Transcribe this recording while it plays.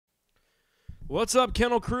What's up,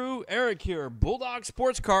 Kennel Crew? Eric here, Bulldog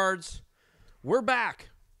Sports Cards. We're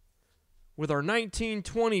back with our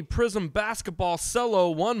 1920 Prizm Basketball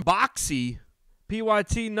Cello 1 Boxy,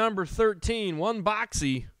 PYT number 13, 1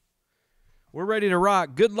 Boxy. We're ready to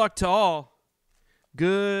rock. Good luck to all.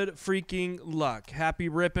 Good freaking luck. Happy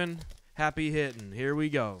ripping, happy hitting. Here we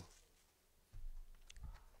go.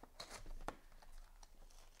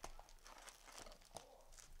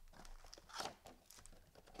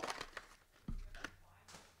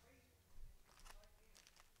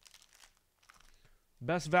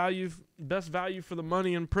 Best value for the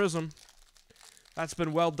money in Prizm. That's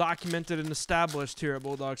been well documented and established here at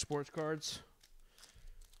Bulldog Sports Cards.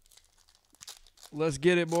 Let's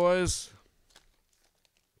get it, boys.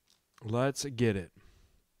 Let's get it.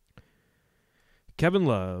 Kevin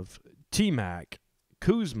Love, T-Mac,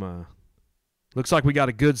 Kuzma. Looks like we got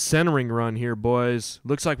a good centering run here, boys.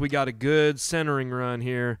 Looks like we got a good centering run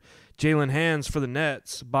here. Jalen Hands for the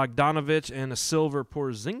Nets, Bogdanovich, and a silver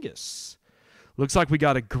Porzingis. Looks like we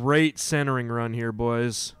got a great centering run here,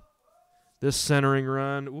 boys. This centering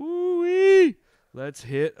run, woo-wee. Let's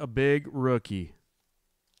hit a big rookie.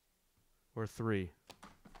 Or 3.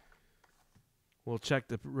 We'll check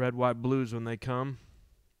the red, white, blues when they come.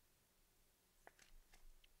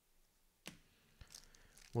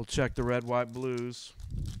 We'll check the red, white, blues.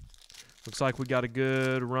 Looks like we got a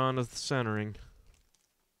good run of centering.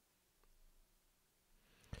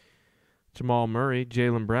 Jamal Murray,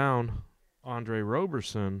 Jaylen Brown, Andre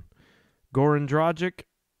Roberson, Goran Dragic,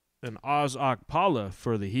 and Oz Okpala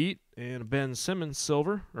for the Heat, and Ben Simmons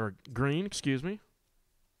silver, or green, excuse me.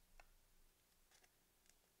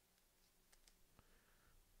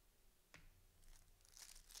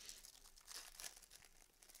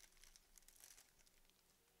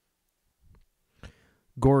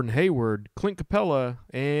 Gordon Hayward, Clint Capella,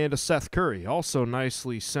 and a Seth Curry. Also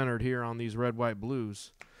nicely centered here on these red, white,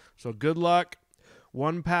 blues. So good luck.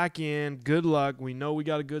 1 pack in. Good luck. We know we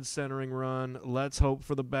got a good centering run. Let's hope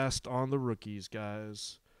for the best on the rookies,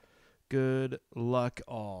 guys. Good luck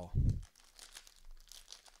all.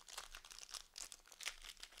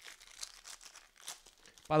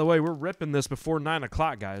 By the way, we're ripping this before 9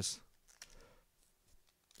 o'clock, guys.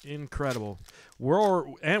 Incredible.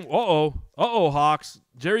 Uh-oh, Hawks.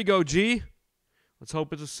 Jerry go, G. Let's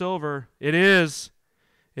hope it's a silver. It is.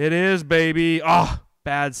 It is, baby. Ah,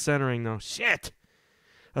 bad centering, though. Shit.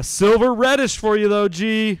 A silver reddish for you, though,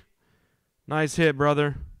 G. Nice hit,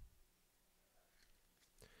 brother.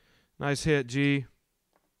 Nice hit, G.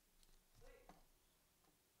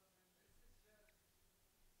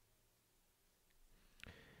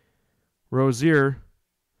 Rozier,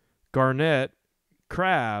 Garnett,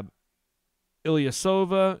 Crab,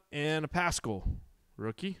 Ilyasova, and a Pascal.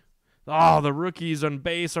 Rookie. Oh, the rookies on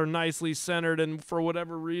base are nicely centered, and for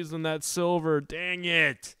whatever reason, that's silver. Dang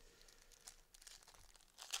it.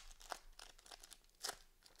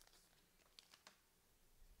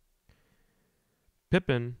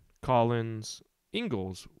 Pippen, Collins,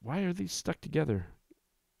 Ingles. Why are these stuck together?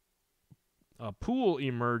 A Poole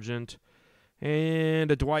emergent, and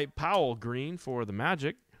a Dwight Powell green for the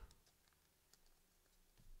Magic.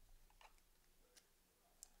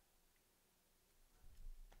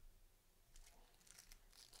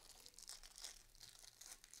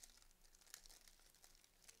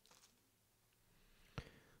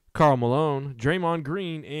 Karl Malone, Draymond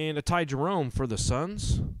Green, and a Ty Jerome for the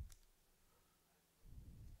Suns.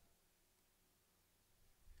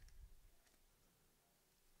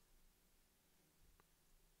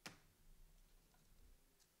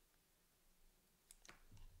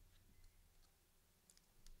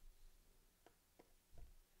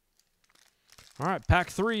 All right, pack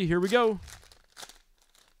 3, here we go.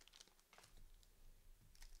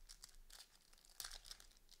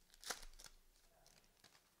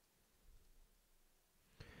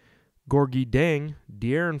 Gorgie Deng,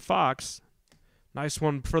 De'Aaron Fox. Nice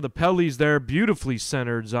one for the Pellies there. Beautifully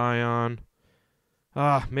centered, Zion.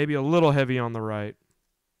 Maybe a little heavy on the right.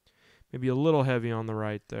 Maybe a little heavy on the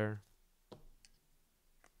right there.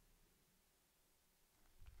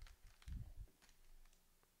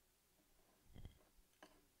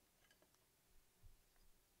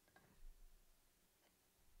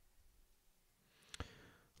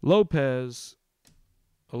 Lopez,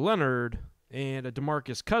 a Leonard, and a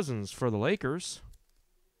DeMarcus Cousins for the Lakers.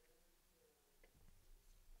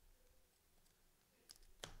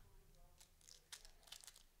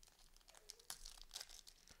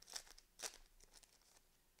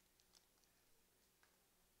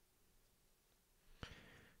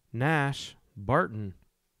 Nash, Barton,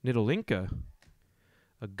 Nidolinka,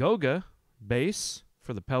 a Goga, base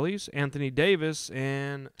for the Pellies. Anthony Davis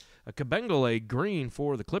and a Kabengele green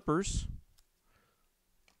for the Clippers.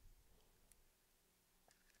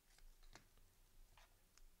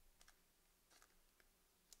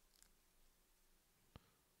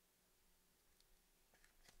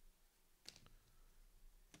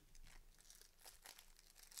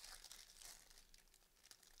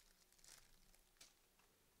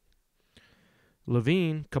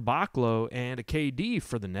 Levine, Caboclo, and a KD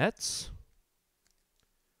for the Nets.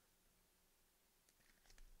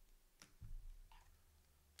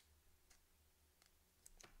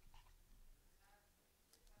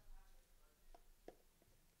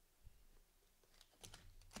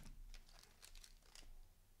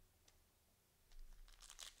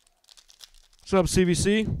 What's up,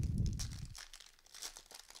 CVC?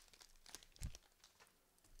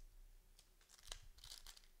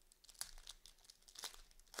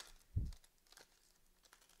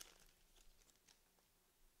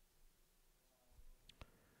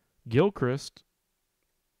 Gilchrist,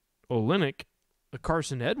 Olynyk, a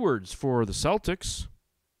Carson Edwards for the Celtics.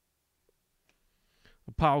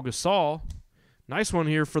 A Pau Gasol. Nice one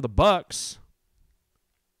here for the Bucks.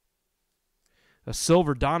 A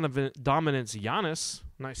silver dominance Giannis.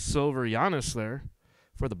 Nice silver Giannis there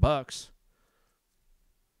for the Bucks.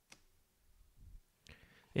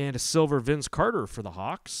 And a silver Vince Carter for the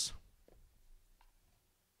Hawks.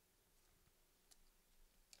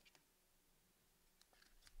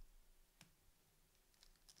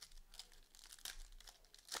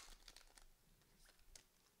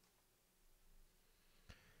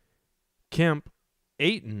 Kemp,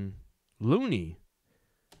 Ayton, Looney,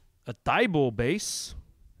 a Thibault base,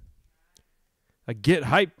 a Get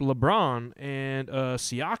Hype LeBron, and a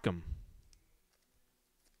Siakam.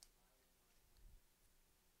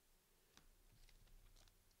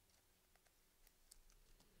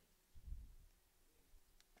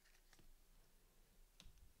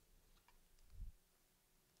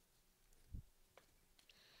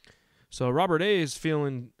 So Robert A is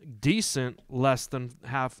feeling decent, less than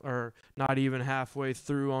half, or not even halfway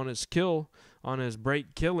through on his kill, on his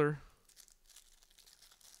break killer.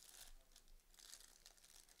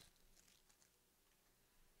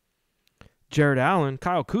 Jared Allen,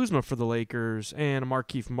 Kyle Kuzma for the Lakers, and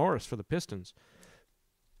Markieff Morris for the Pistons.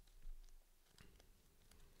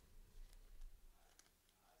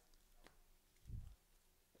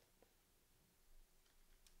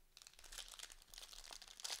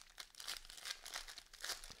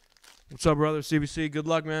 What's up, brother? CBC, good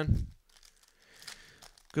luck, man.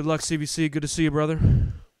 Good luck, CBC. Good to see you, brother.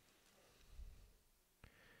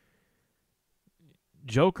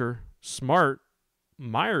 Joker, Smart,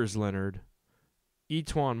 Myers Leonard,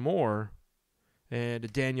 Etwan Moore,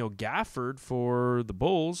 and Daniel Gafford for the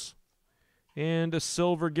Bulls, and a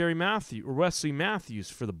silver Gary Matthews or Wesley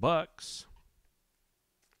Matthews for the Bucks.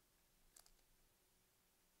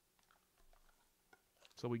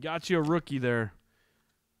 So we got you a rookie there,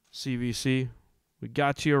 CVC. We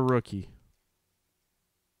got you a rookie.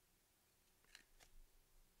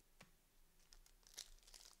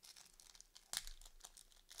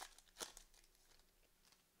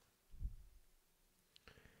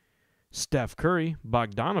 Steph Curry,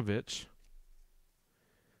 Bogdanovich,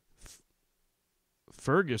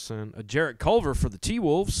 Ferguson, a Jarrett Culver for the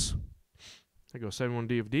T-Wolves. There goes 7-1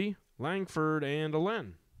 DFD, Langford, and a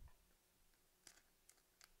Len.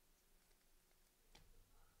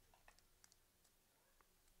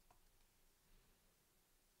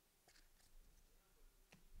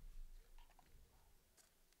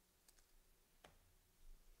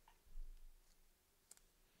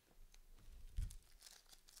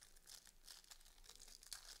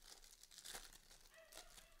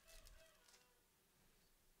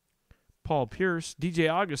 Paul Pierce, DJ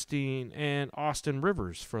Augustine, and Austin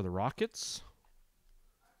Rivers for the Rockets.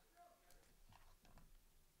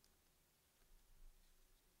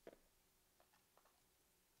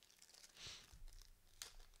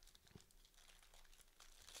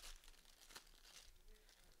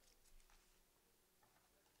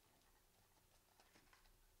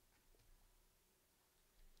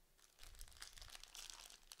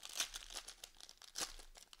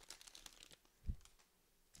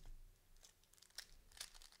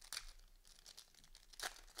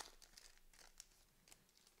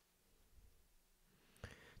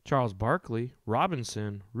 Charles Barkley,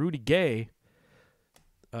 Robinson, Rudy Gay,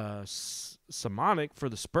 Samanic for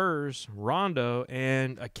the Spurs, Rondo,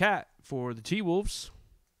 and a Cat for the T-Wolves.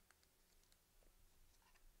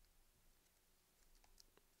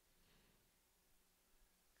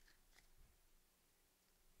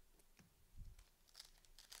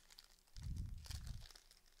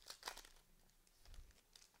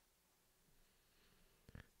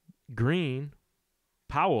 green,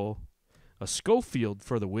 Powell, a Schofield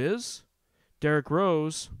for the Wiz, Derrick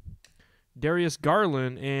Rose, Darius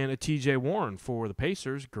Garland, and a TJ Warren for the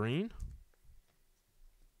Pacers, green.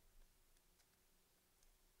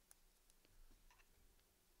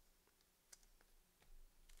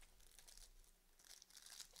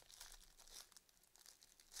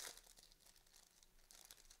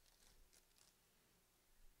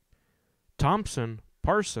 Thompson,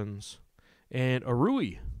 Parsons, and a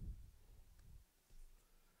Rui.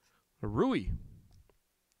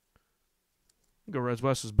 Go Reds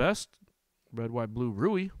West's best. Red, white, blue,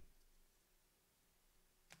 Rui.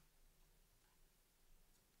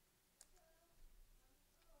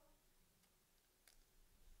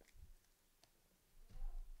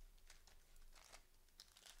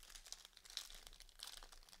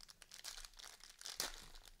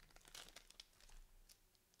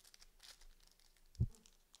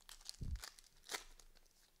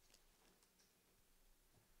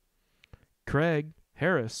 Craig,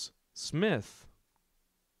 Harris, Smith.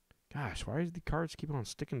 Gosh, why do the cards keep on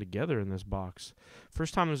sticking together in this box?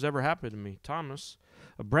 First time this ever happened to me. Thomas,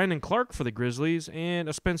 a Brandon Clark for the Grizzlies, and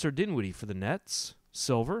a Spencer Dinwiddie for the Nets.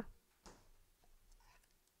 Silver.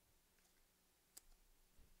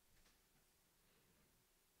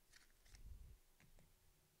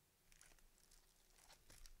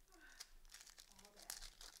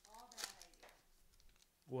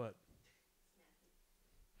 What?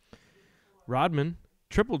 Rodman,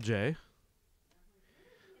 Triple J,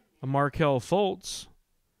 a Markelle Fultz,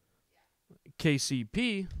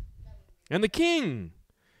 KCP, and the King.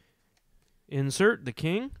 Insert the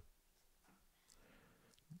King.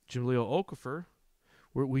 Jahlil Okafor.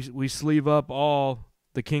 We sleeve up all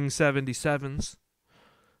the King 77s.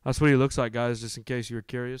 That's what he looks like, guys, just in case you were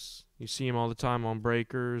curious. You see him all the time on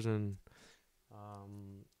Breakers and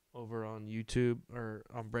over on YouTube, or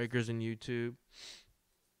on Breakers and YouTube.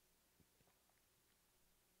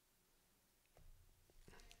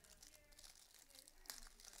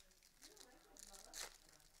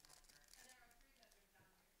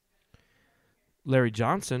 Larry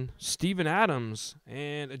Johnson, Steven Adams,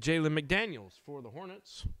 and Jalen McDaniels for the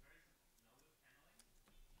Hornets.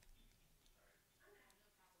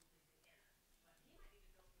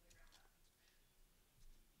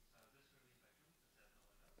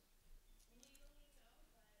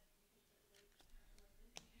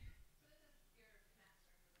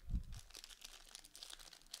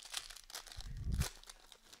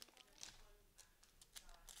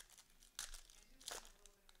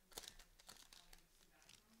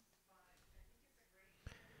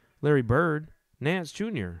 Larry Bird, Nance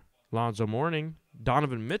Jr., Lonzo Mourning,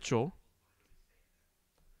 Donovan Mitchell,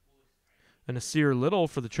 and Nasir Little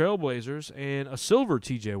for the Trailblazers, and a silver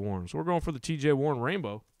TJ Warren. So we're going for the TJ Warren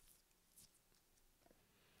Rainbow.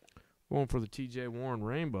 Going for the TJ Warren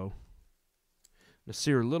Rainbow.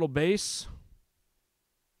 Nasir Little base.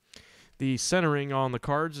 The centering on the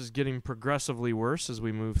cards is getting progressively worse as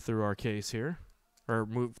we move through our case here, or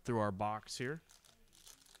move through our box here.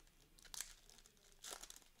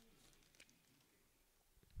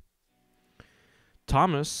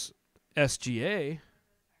 Thomas, SGA.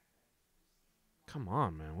 Come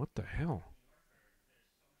on, man. What the hell?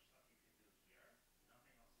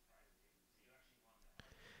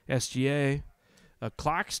 SGA, a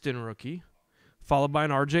Claxton rookie, followed by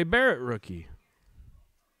an RJ Barrett rookie.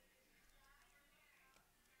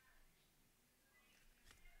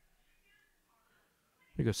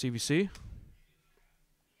 Here you go, CVC.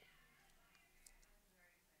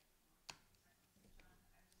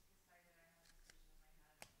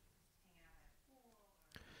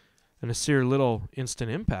 And a Nasir Little instant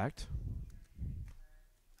impact.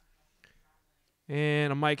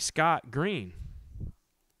 And a Mike Scott green.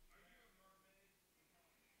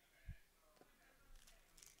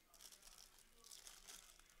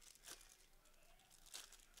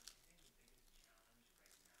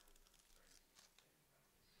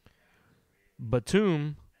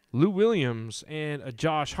 Batum, Lou Williams, and a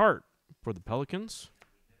Josh Hart for the Pelicans.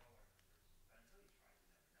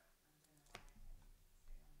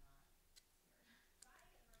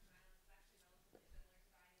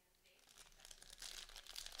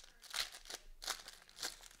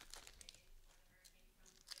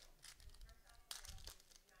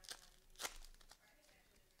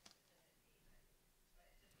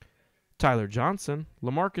 Tyler Johnson,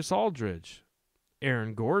 LaMarcus Aldridge,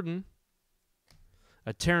 Aaron Gordon,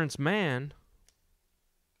 a Terrence Mann,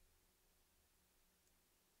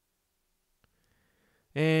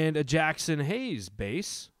 and a Jackson Hayes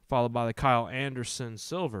base, followed by the Kyle Anderson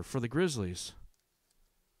silver for the Grizzlies.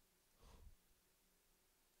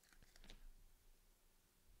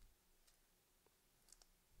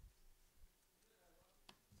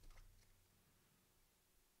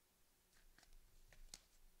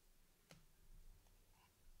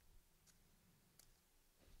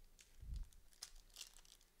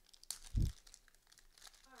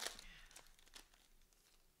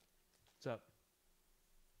 What's up?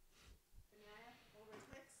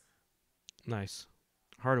 Nice.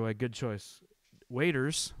 Hardaway, good choice.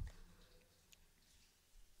 Waiters.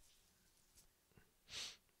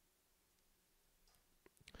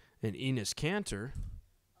 And Enos Kanter.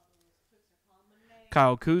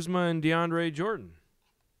 Kyle Kuzma and DeAndre Jordan.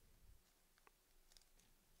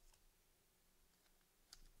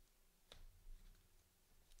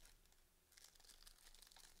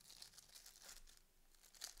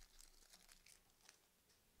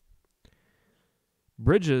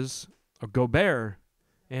 Bridges, a Gobert,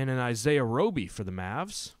 and an Isaiah Roby for the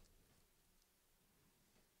Mavs.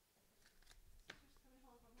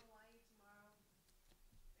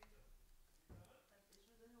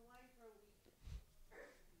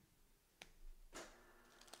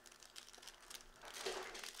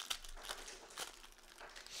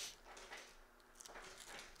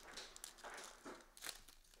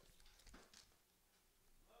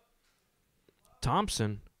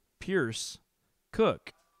 Thompson, Pierce,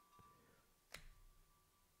 Cook,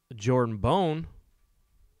 Jordan Bone,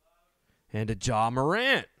 and a Ja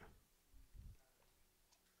Morant.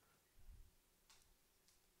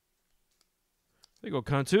 There you go,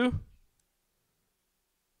 Kuntu. There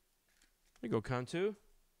you go, Kuntu.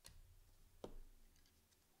 I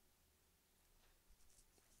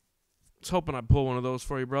was hoping I'd pull one of those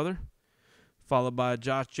for you, brother. Followed by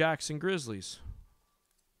Josh Jackson Grizzlies.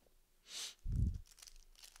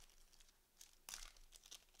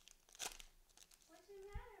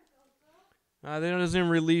 They don't even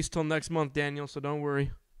release till next month, Daniel, so don't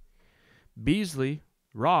worry. Beasley,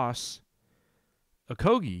 Ross,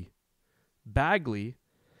 Okogie, Bagley,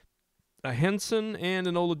 a Henson, and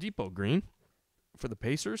an Oladipo green for the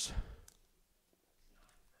Pacers.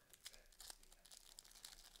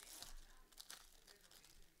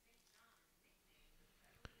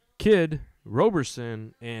 Kidd,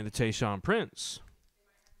 Roberson, and a Tayshaun Prince.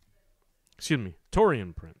 Excuse me,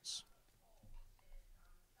 Taurean Prince.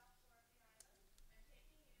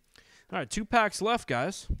 All right, 2 packs left,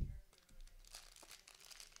 guys.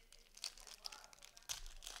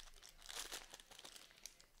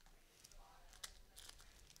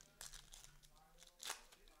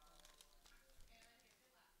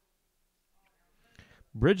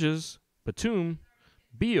 Bridges, Batum,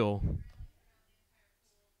 Beal,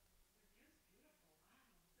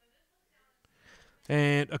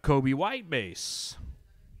 and a Kobe White base.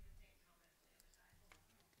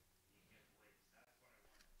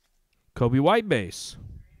 Kobe White base.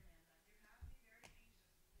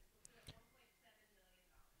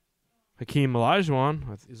 Hakeem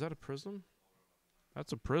Olajuwon. Is that a prism?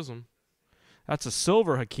 That's a prism. That's a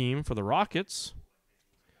silver Hakeem for the Rockets.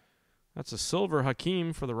 That's a silver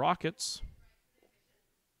Hakeem for the Rockets.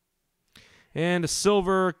 And a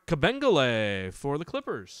silver Kabengele for the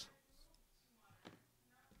Clippers.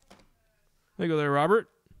 There you go there, Robert.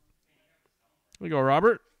 There you go,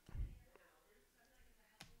 Robert.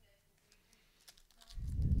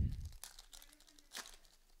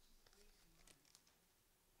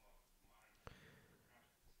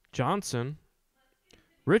 Johnson,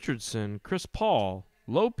 Richardson, Chris Paul,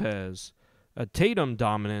 Lopez, a Tatum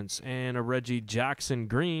dominance, and a Reggie Jackson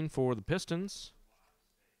green for the Pistons.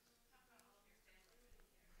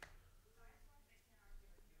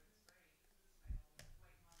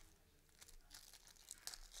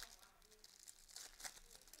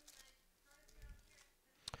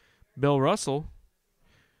 Bill Russell,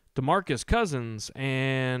 DeMarcus Cousins,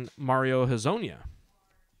 and Mario Hezonja.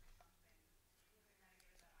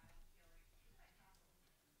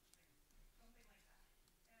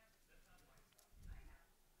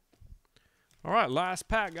 All right, last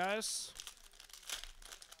pack, guys.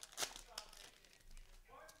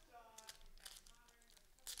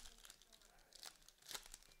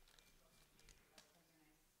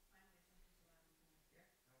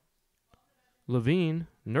 Levine,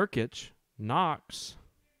 Nurkic, Knox.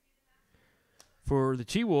 For the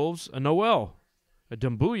T-Wolves, a Noel, a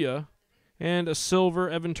Dumbuya, and a silver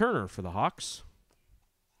Evan Turner for the Hawks.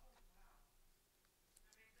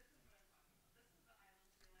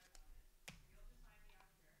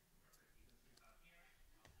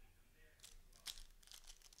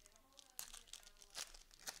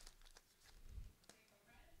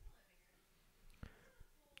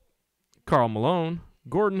 Karl Malone,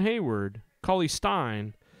 Gordon Hayward, Cauley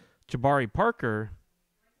Stein, Jabari Parker,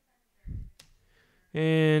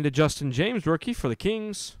 and a Justin James rookie for the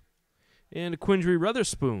Kings, and a Quindry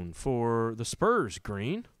Weatherspoon for the Spurs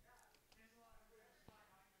green.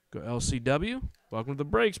 Go LCW. Welcome to the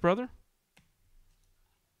breaks, brother.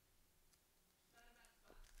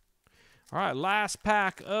 All right, last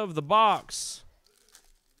pack of the box.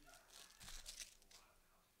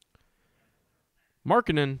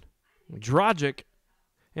 Markkanen, Dragic,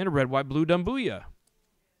 and a red, white, blue Dumbuya.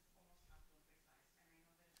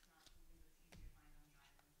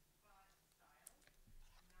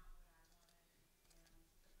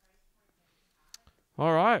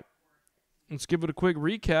 All right. Let's give it a quick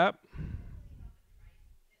recap.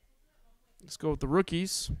 Let's go with the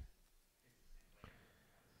rookies.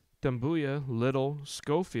 Dumbuya, Little,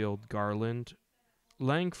 Schofield, Garland,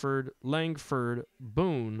 Langford,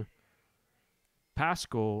 Boone,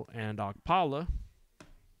 Pascal, and Okpala.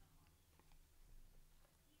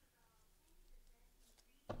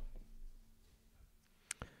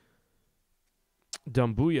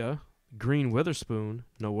 Dumbuya, Green Witherspoon,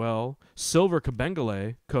 Noel, Silver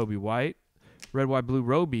Kabengele, Kobe White, Red, White, Blue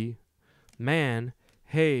Roby, Mann,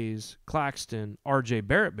 Hayes, Claxton, R.J.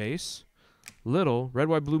 Barrett base, Little, Red,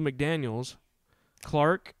 White, Blue McDaniels,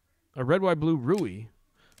 Clark, a Red, White, Blue Rui,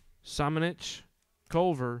 Samanich,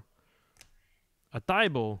 Culver, a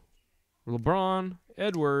Thibault, LeBron,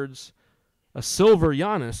 Edwards, a Silver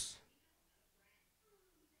Giannis,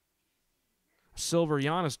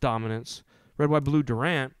 dominance, Red, White, Blue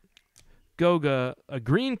Durant, Goga, a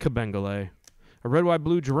Green Kabengele, a Red, White,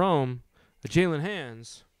 Blue Jerome, a Jalen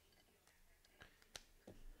Hands,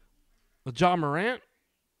 a Ja Morant,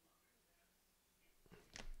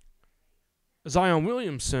 a Zion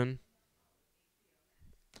Williamson,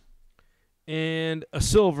 and a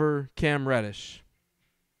silver Cam Reddish.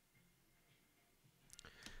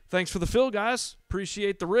 Thanks for the fill, guys.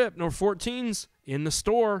 Appreciate the rip. Number 14's in the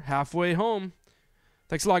store, halfway home.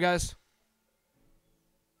 Thanks a lot, guys.